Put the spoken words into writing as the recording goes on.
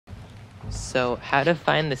So how to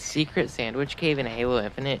find the secret sandwich cave in Halo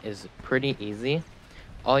Infinite is pretty easy.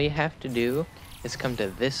 All you have to do is come to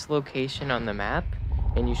this location on the map,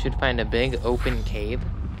 and you should find a big open cave.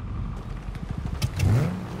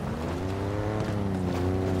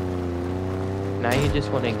 Now you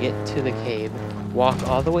just want to get to the cave, walk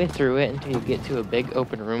all the way through it until you get to a big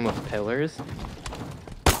open room with pillars.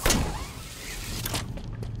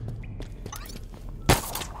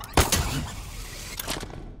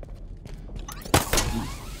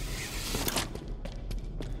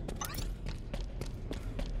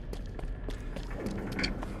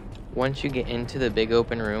 Once you get into the big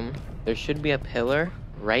open room, there should be a pillar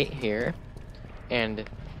right here, and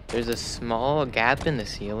there's a small gap in the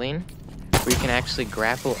ceiling where you can actually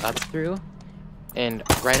grapple up through, and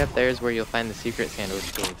right up there is where you'll find the secret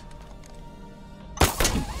sandwich cave.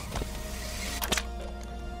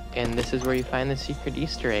 And this is where you find the secret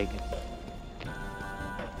Easter egg.